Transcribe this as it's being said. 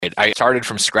estate. I started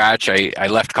from scratch. I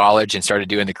left college and started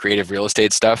doing the creative real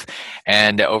estate stuff.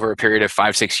 And over a period of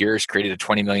 5-6 years, created a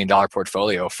 $20 million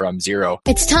portfolio from zero.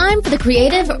 It's time for the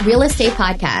Creative Real Estate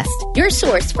Podcast, your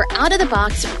source for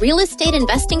out-of-the-box real estate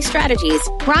investing strategies,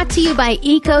 brought to you by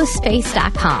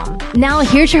ecospace.com. Now,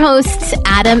 here's your hosts,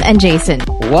 Adam and Jason.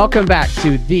 Welcome back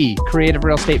to the Creative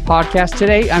Real Estate Podcast.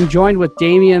 Today, I'm joined with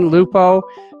Damian Lupo,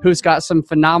 who's got some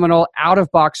phenomenal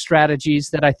out-of-box strategies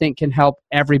that I think can help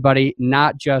everybody,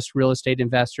 not just real estate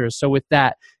investors. So with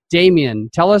that, Damian,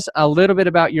 tell us a little bit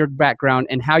about your background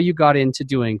and how you got into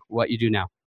doing what you do now.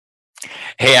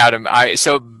 Hey, Adam.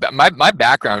 So my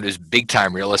background is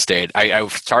big-time real estate. I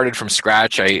started from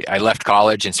scratch. I left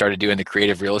college and started doing the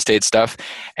creative real estate stuff.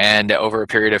 And over a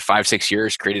period of 5-6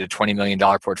 years, created a $20 million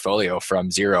portfolio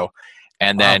from zero.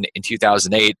 And then in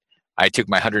 2008, I took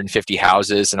my 150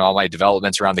 houses and all my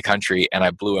developments around the country and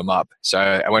I blew them up. So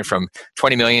I went from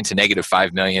 20 million to negative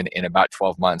 5 million in about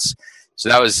 12 months. So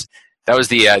that was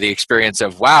the experience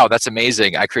of, wow, that's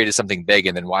amazing. I created something big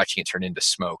and then watching it turn into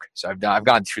smoke. So I've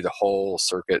gone through the whole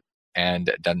circuit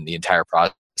and done the entire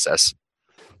process.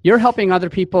 You're helping other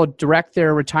people direct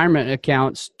their retirement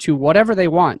accounts to whatever they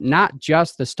want, not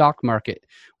just the stock market.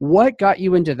 What got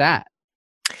you into that?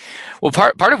 Well,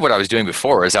 part of what I was doing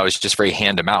before is I was just very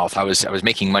hand to mouth. I was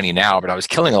making money now, but I was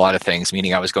killing a lot of things,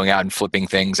 meaning I was going out and flipping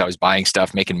things. I was buying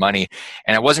stuff, making money,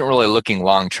 and I wasn't really looking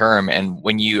long term. And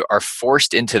when you are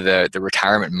forced into the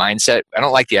retirement mindset, I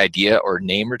don't like the idea or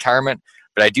name retirement,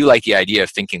 but I do like the idea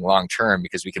of thinking long term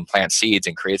because we can plant seeds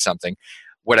and create something.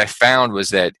 What I found was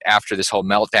that after this whole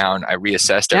meltdown, I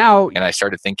reassessed it and I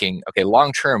started thinking, okay,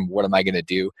 long term, what am I going to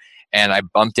do? And I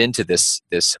bumped into this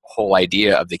whole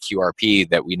idea of the QRP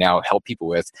that we now help people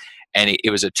with. And it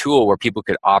was a tool where people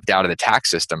could opt out of the tax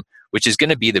system, which is going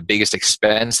to be the biggest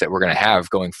expense that we're going to have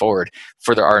going forward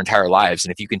for our entire lives.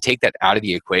 And if you can take that out of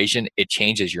the equation, it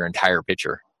changes your entire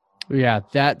picture. Yeah,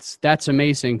 that's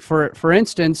amazing. For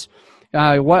instance,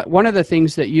 one of the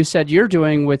things that you said you're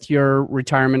doing with your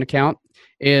retirement account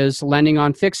is lending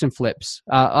on fix and flips.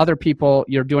 Other people,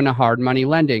 you're doing a hard money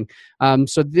lending.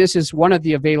 So this is one of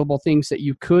the available things that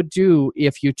you could do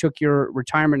if you took your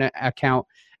retirement account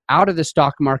out of the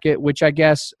stock market, which I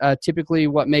guess typically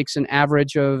what makes an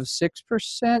average of 6%,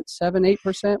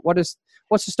 7-8%?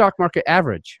 What's the stock market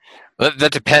average? Well,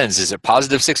 that depends. Is it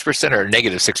positive 6% or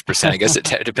negative 6%? I guess it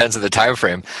depends on the time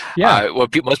frame. Yeah.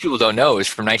 What most people don't know is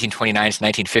from 1929 to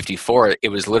 1954, it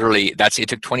was literally, it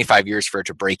took 25 years for it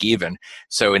to break even.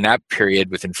 So in that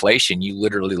period with inflation, you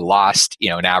literally lost,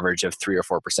 an average of 3 or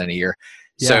 4% a year.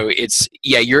 Yeah. So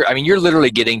you're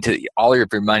literally getting to all of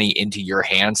your money into your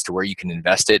hands to where you can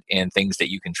invest it in things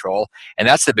that you control. And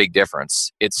that's the big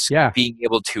difference. It's being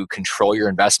able to control your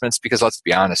investments because let's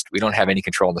be honest, we don't have any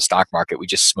control in the stock market. We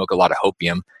just smoke a lot of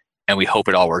hopium and we hope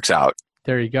it all works out.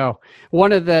 There you go.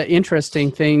 One of the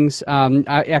interesting things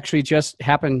I actually just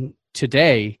happened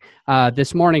today,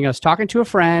 this morning, I was talking to a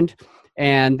friend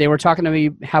and they were talking to me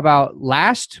how about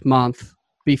last month,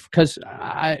 because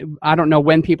I don't know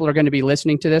when people are going to be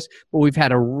listening to this, but we've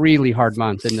had a really hard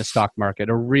month in the stock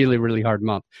market, a really, really hard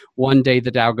month. One day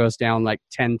the Dow goes down like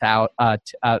 10,000,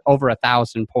 over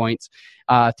 1,000 points.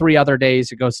 3 other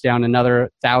days it goes down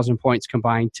another 1,000 points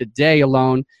combined. Today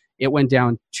alone, it went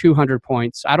down 200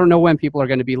 points. I don't know when people are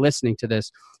going to be listening to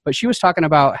this, but she was talking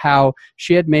about how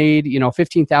she had made,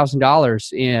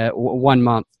 $15,000 in 1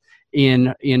 month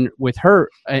with her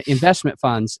investment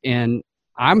funds, and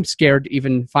I'm scared to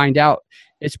even find out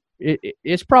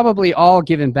it's probably all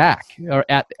given back or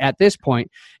at this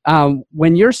point.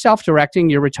 When you're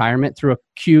self-directing your retirement through a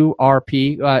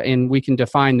QRP, and we can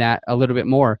define that a little bit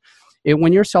more,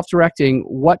 when you're self-directing,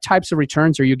 what types of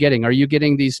returns are you getting? Are you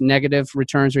getting these negative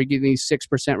returns? Are you getting these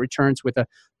 6% returns with a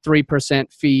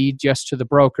 3% fee just to the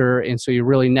broker, and so you're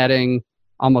really netting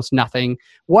almost nothing?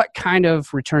 What kind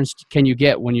of returns can you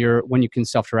get when you can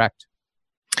self-direct?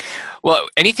 Well,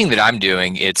 anything that I'm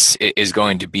doing, is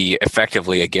going to be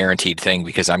effectively a guaranteed thing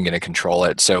because I'm going to control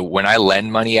it. So when I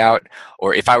lend money out,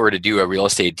 or if I were to do a real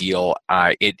estate deal,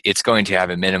 it's going to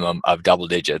have a minimum of double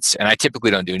digits. And I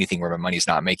typically don't do anything where my money's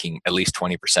not making at least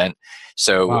 20%.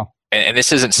 So, wow. And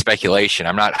this isn't speculation.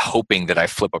 I'm not hoping that I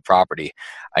flip a property.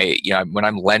 When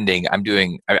I'm lending,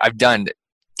 I've done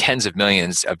tens of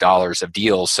millions of dollars of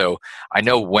deals. So I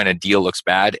know when a deal looks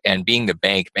bad, and being the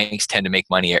banks tend to make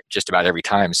money just about every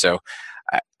time. So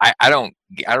I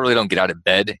really don't get out of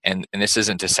bed, and this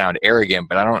isn't to sound arrogant,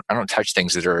 but I don't touch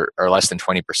things that are less than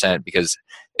 20% because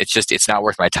it's not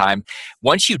worth my time.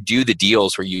 Once you do the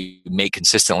deals where you make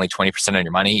consistently 20% on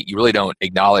your money, you really don't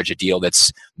acknowledge a deal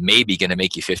that's maybe going to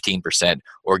make you 15%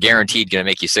 or guaranteed going to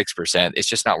make you 6%. It's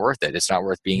just not worth it. It's not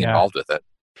worth being involved with it.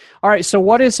 All right. So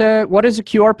what is a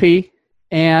QRP,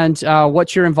 and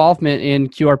what's your involvement in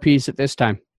QRPs at this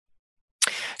time?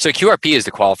 So QRP is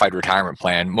the Qualified Retirement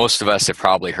Plan. Most of us have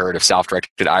probably heard of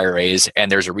self-directed IRAs,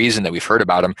 and there's a reason that we've heard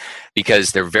about them,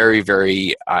 because they're very,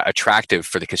 very attractive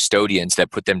for the custodians that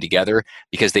put them together,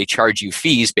 because they charge you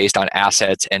fees based on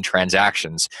assets and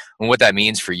transactions. And what that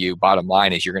means for you, bottom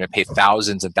line, is you're going to pay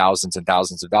thousands and thousands and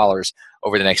thousands of dollars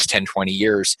over the next 10, 20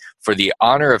 years for the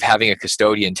honor of having a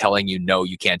custodian telling you, no,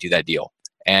 you can't do that deal.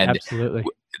 And absolutely.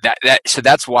 So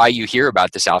that's why you hear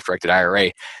about the self-directed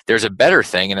IRA. There's a better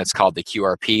thing, and it's called the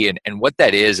QRP. And what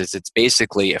that is it's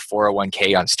basically a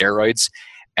 401k on steroids.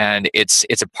 And it's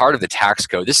a part of the tax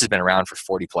code. This has been around for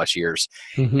 40 plus years.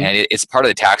 Mm-hmm. And it's part of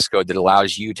the tax code that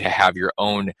allows you to have your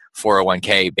own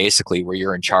 401k, basically, where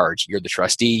you're in charge. You're the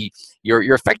trustee.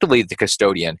 You're effectively the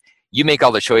custodian. You make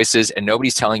all the choices, and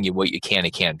nobody's telling you what you can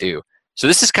and can't do. So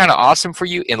this is kind of awesome for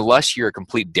you unless you're a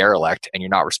complete derelict and you're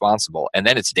not responsible, and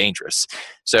then it's dangerous.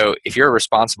 So if you're a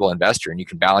responsible investor and you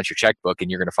can balance your checkbook and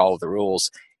you're going to follow the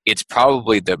rules, it's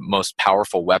probably the most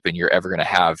powerful weapon you're ever going to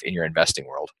have in your investing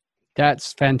world.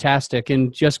 That's fantastic.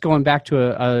 And just going back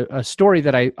to a story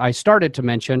that I started to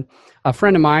mention, a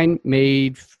friend of mine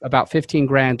made about 15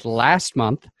 grand last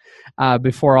month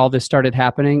before all this started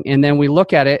happening. And then we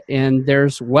look at it and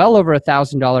there's well over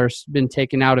 $1,000 been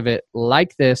taken out of it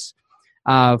like this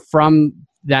from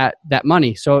that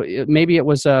money. So maybe it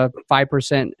was a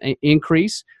 5%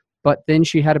 increase, but then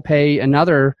she had to pay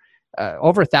another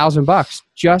over $1,000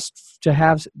 just to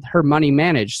have her money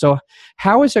managed. So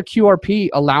how is a QRP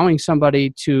allowing somebody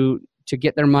to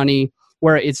get their money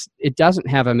where it doesn't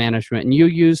have a management? And you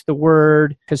use the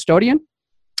word custodian?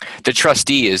 The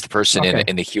trustee is the person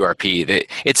in the QRP.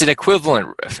 It's an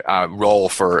equivalent role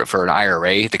for an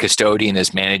IRA. The custodian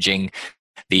is managing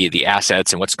the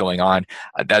assets and what's going on.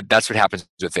 That's what happens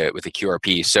with the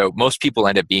QRP. So most people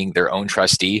end up being their own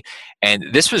trustee, and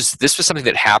this was something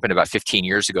that happened about 15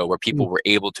 years ago, where people were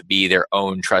able to be their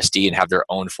own trustee and have their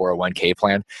own 401k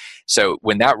plan. So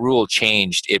when that rule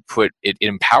changed, it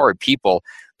empowered people.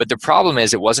 But the problem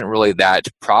is it wasn't really that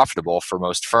profitable for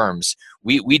most firms.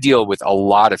 We deal with a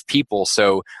lot of people,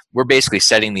 so we're basically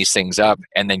setting these things up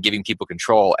and then giving people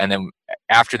control. And then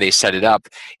after they set it up,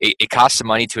 it costs some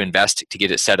money to invest to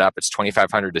get it set up. It's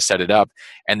 $2,500 to set it up,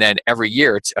 and then every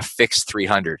year it's a fixed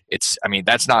 $300.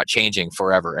 That's not changing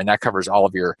forever, and that covers all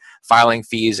of your filing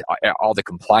fees, all the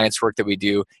compliance work that we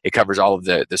do. It covers all of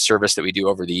the service that we do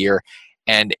over the year,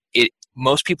 and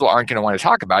most people aren't going to want to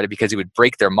talk about it because it would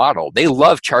break their model. They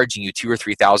love charging you $2,000 or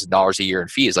 $3,000 a year in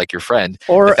fees, like your friend,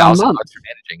 or a month,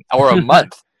 managing, or a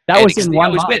month. That was in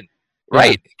 1 month. Win.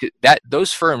 Right? Yeah.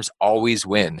 Those firms always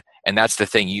win, and that's the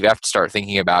thing. You have to start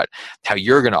thinking about how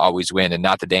you're going to always win, and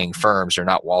not the dang firms or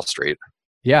not Wall Street.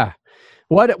 Yeah.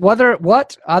 What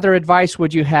other advice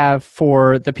would you have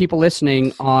for the people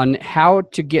listening on how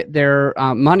to get their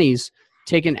monies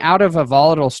taken out of a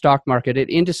volatile stock market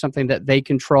into something that they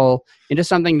control, into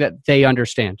something that they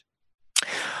understand?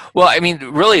 Well,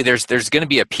 really, there's going to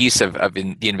be a piece of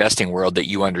the investing world that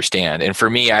you understand. And for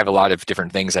me, I have a lot of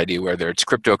different things I do, whether it's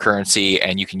cryptocurrency,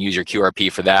 and you can use your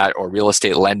QRP for that, or real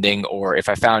estate lending, or if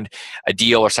I found a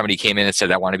deal or somebody came in and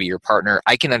said, I want to be your partner,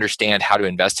 I can understand how to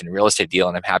invest in a real estate deal,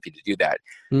 and I'm happy to do that.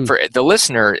 For the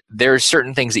listener, there's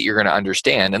certain things that you're going to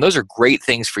understand, and those are great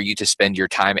things for you to spend your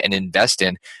time and invest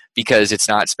in, because it's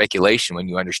not speculation when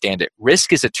you understand it.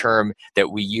 Risk is a term that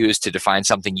we use to define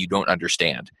something you don't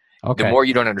understand. Okay. The more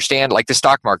you don't understand, like the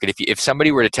stock market, if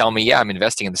somebody were to tell me, I'm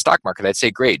investing in the stock market, I'd say,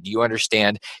 great. Do you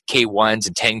understand K1s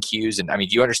and 10Qs? And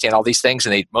do you understand all these things?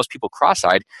 And most people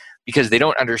cross-eyed because they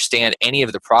don't understand any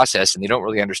of the process, and they don't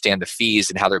really understand the fees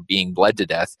and how they're being bled to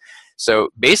death. So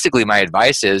basically my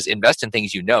advice is invest in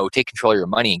things you know, take control of your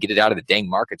money, and get it out of the dang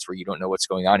markets where you don't know what's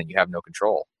going on and you have no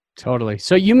control. Totally.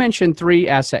 So you mentioned 3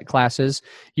 asset classes.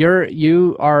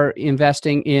 You are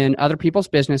investing in other people's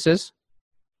businesses.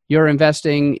 You're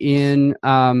investing in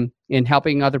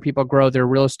helping other people grow their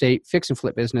real estate fix and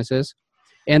flip businesses.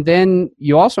 And then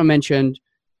you also mentioned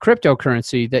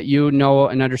cryptocurrency, that you know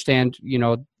and understand,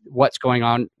 what's going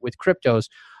on with cryptos,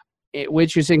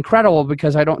 which is incredible,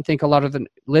 because I don't think a lot of the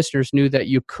listeners knew that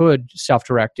you could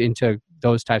self-direct into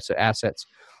those types of assets.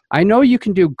 I know you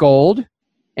can do gold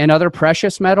and other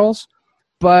precious metals,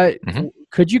 but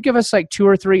could you give us like 2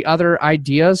 or 3 other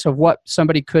ideas of what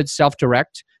somebody could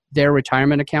self-direct their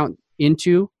retirement account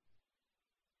into?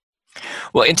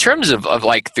 Well, in terms of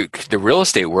like the real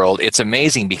estate world, it's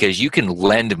amazing because you can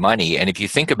lend money. And if you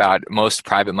think about most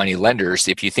private money lenders,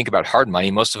 if you think about hard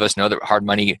money, most of us know that hard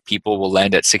money people will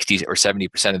lend at 60 or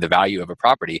 70% of the value of a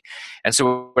property. And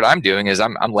so what I'm doing is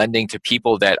I'm lending to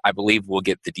people that I believe will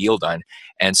get the deal done.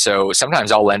 And so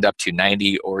sometimes I'll lend up to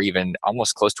 90 or even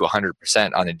almost close to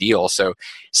 100% on a deal. So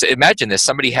imagine this,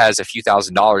 somebody has a few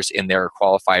 $1,000s in their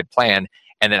qualified plan,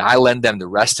 and then I lend them the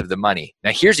rest of the money.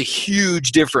 Now, here's a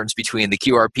huge difference between the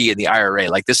QRP and the IRA.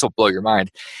 Like, this will blow your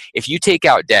mind. If you take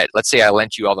out debt, let's say I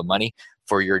lent you all the money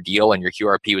for your deal and your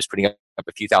QRP was putting up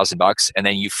a few $1,000s, and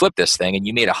then you flip this thing and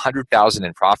you made $100,000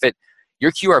 in profit,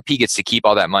 your QRP gets to keep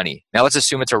all that money. Now, let's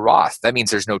assume it's a Roth. That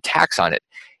means there's no tax on it.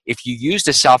 If you used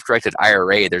a self-directed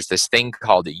IRA, there's this thing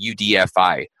called a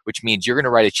UDFI, which means you're going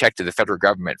to write a check to the federal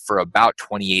government for about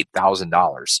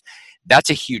 $28,000.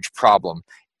 That's a huge problem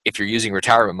if you're using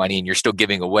retirement money and you're still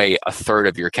giving away a third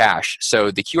of your cash. So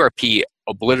the QRP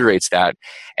obliterates that,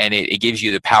 and it gives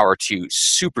you the power to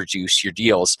super juice your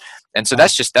deals. And so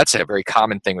that's a very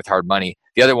common thing with hard money.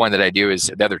 The other one that I do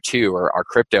is, the other two are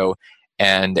crypto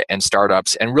and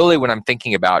startups. And really, when I'm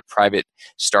thinking about private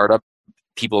startup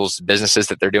people's businesses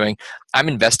that they're doing, I'm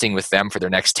investing with them for their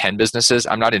next 10 businesses.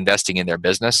 I'm not investing in their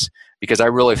business, because I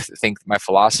really think my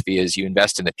philosophy is you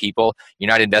invest in the people. You're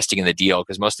not investing in the deal,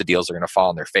 because most of the deals are going to fall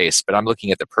on their face. But I'm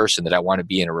looking at the person that I want to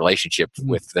be in a relationship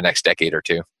with the next decade or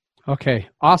two. Okay,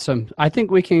 awesome. I think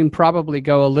we can probably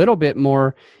go a little bit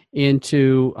more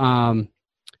into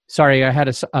sorry, I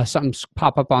had something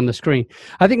pop up on the screen.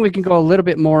 I think we can go a little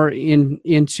bit more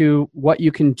into what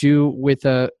you can do with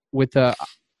a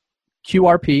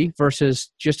QRP versus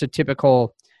just a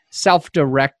typical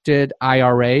self-directed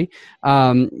IRA.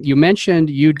 You mentioned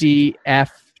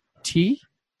UDFT.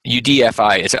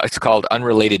 UDFI. It's called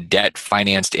unrelated debt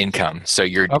financed income. So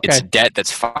it's debt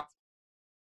that's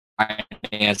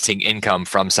financing income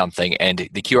from something, and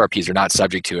the QRPs are not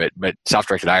subject to it, but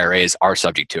self-directed IRAs are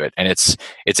subject to it. And it's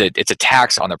a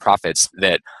tax on the profits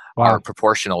that are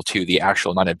proportional to the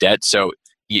actual amount of debt. So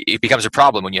it becomes a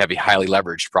problem when you have a highly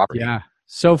leveraged property. Yeah.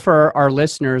 So for our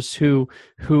listeners who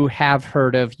have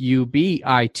heard of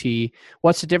UBIT,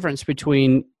 what's the difference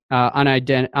between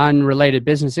unrelated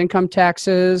business income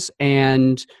taxes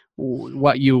and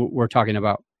what you were talking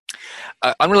about?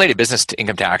 Unrelated business to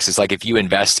income tax is like if you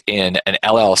invest in an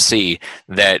LLC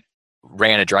that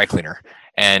ran a dry cleaner,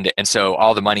 and so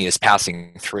all the money is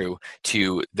passing through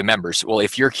to the members. Well,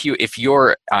 if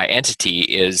your entity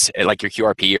is like your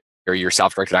QRP or your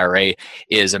self-directed IRA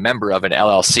is a member of an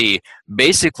LLC,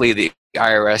 basically the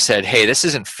IRS said, hey, this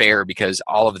isn't fair because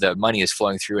all of the money is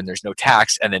flowing through and there's no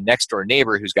tax, and the next door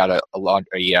neighbor who's got a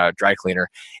dry cleaner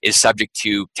is subject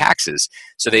to taxes.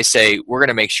 So they say, we're going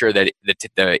to make sure that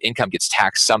the income gets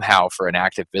taxed somehow for an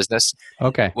active business.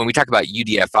 Okay. When we talk about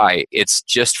UDFI, it's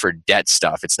just for debt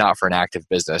stuff. It's not for an active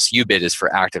business. UBIT is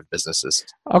for active businesses.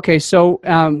 Okay, so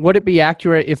would it be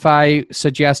accurate if I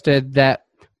suggested that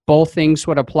both things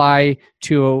would apply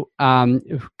to,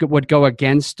 would go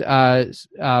against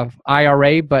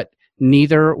IRA, but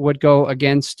neither would go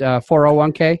against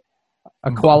 401k?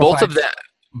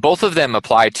 Both of them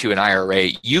apply to an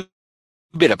IRA.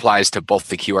 UBIT applies to both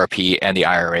the QRP and the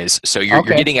IRAs. So you're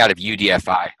getting out of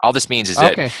UDFI. All this means is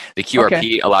that the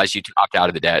QRP allows you to opt out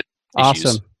of the debt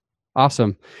issues.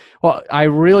 Awesome. Well, I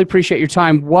really appreciate your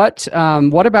time. What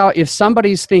about if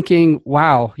somebody's thinking,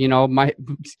 wow,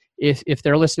 if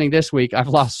they're listening this week, I've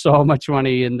lost so much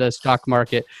money in the stock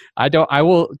market. I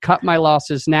will cut my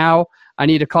losses now. I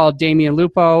need to call Damian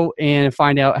Lupo and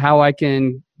find out how I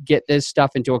can get this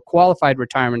stuff into a qualified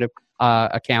retirement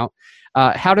account.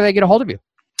 How do they get a hold of you?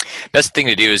 Best thing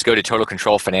to do is go to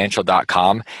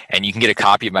totalcontrolfinancial.com, and you can get a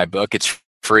copy of my book. It's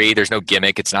free. There's no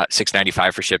gimmick. It's not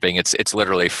 $6.95 for shipping. It's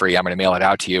literally free. I'm going to mail it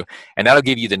out to you, and that'll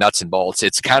give you the nuts and bolts.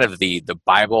 It's kind of the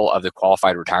Bible of the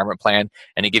qualified retirement plan,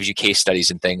 and it gives you case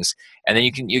studies and things. And then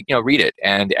you can read it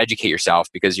and educate yourself,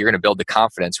 because you're going to build the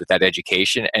confidence with that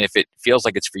education. And if it feels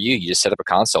like it's for you, you just set up a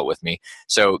consult with me.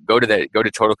 So go to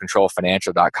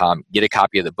totalcontrolfinancial.com, get a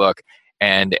copy of the book,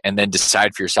 and then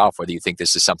decide for yourself whether you think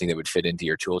this is something that would fit into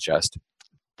your tool chest.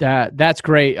 That's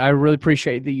great. I really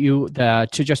appreciate that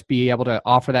to just be able to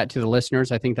offer that to the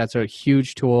listeners. I think that's a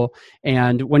huge tool.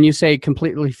 And when you say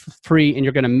completely free and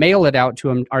you're going to mail it out to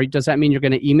them, does that mean you're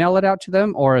going to email it out to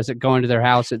them, or is it going to their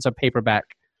house? It's a paperback.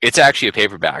 It's actually a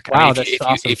paperback. Wow, I mean, that's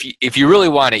awesome. If you really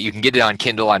want it, you can get it on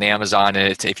Kindle, on Amazon,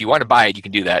 and if you want to buy it, you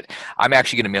can do that. I'm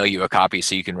actually going to mail you a copy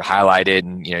so you can highlight it,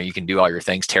 and you can do all your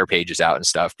things, tear pages out and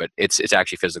stuff. But it's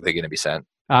actually physically going to be sent.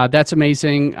 That's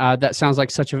amazing. That sounds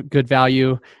like such a good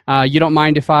value. You don't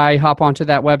mind if I hop onto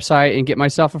that website and get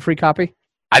myself a free copy?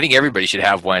 I think everybody should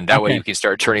have one. That way Okay. you can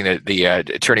start turning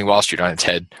turning Wall Street on its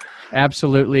head.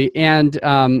 Absolutely. And,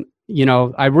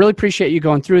 I really appreciate you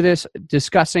going through this,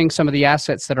 discussing some of the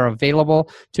assets that are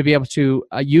available to be able to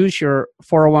use your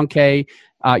 401k,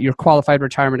 your qualified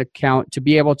retirement account, to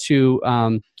be able to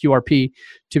QRP,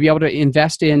 to be able to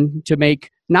invest in, to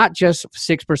make not just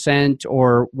 6%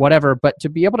 or whatever, but to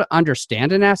be able to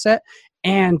understand an asset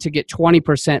and to get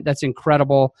 20%. That's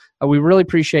incredible. We really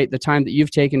appreciate the time that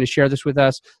you've taken to share this with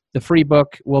us. The free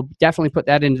book, we'll definitely put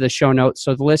that into the show notes.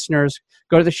 So the listeners,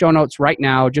 go to the show notes right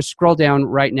now. Just scroll down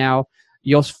right now.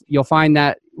 You'll find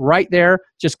that right there.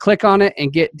 Just click on it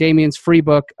and get Damien's free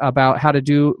book about how to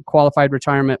do qualified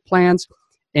retirement plans.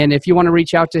 And if you want to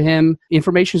reach out to him,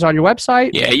 information's on your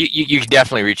website. Yeah, you can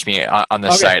definitely reach me on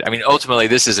the site. I mean, ultimately,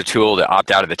 this is a tool to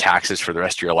opt out of the taxes for the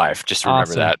rest of your life. Just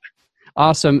remember that.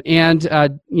 Awesome. And,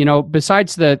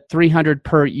 besides the $300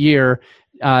 per year,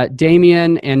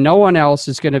 Damien and no one else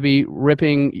is going to be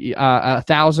ripping $1,000,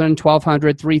 $1,200,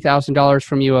 $3,000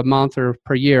 from you a month or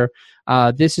per year.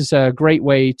 This is a great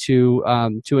way to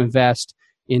invest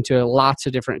into lots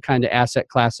of different kind of asset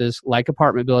classes like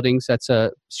apartment buildings. That's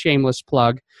a shameless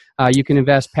plug. You can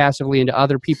invest passively into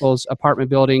other people's apartment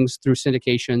buildings through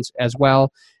syndications, as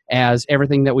well as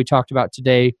everything that we talked about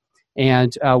today.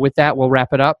 And with that, we'll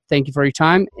wrap it up. Thank you for your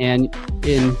time. And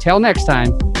until next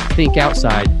time, think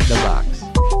outside the box.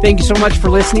 Thank you so much for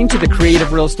listening to the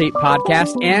Creative Real Estate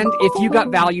Podcast. And if you got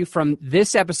value from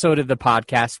this episode of the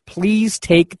podcast, please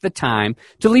take the time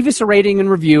to leave us a rating and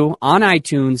review on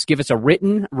iTunes. Give us a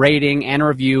written rating and a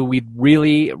review. We'd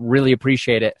really, really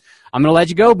appreciate it. I'm going to let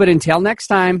you go, but until next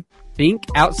time, think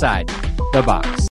outside the box.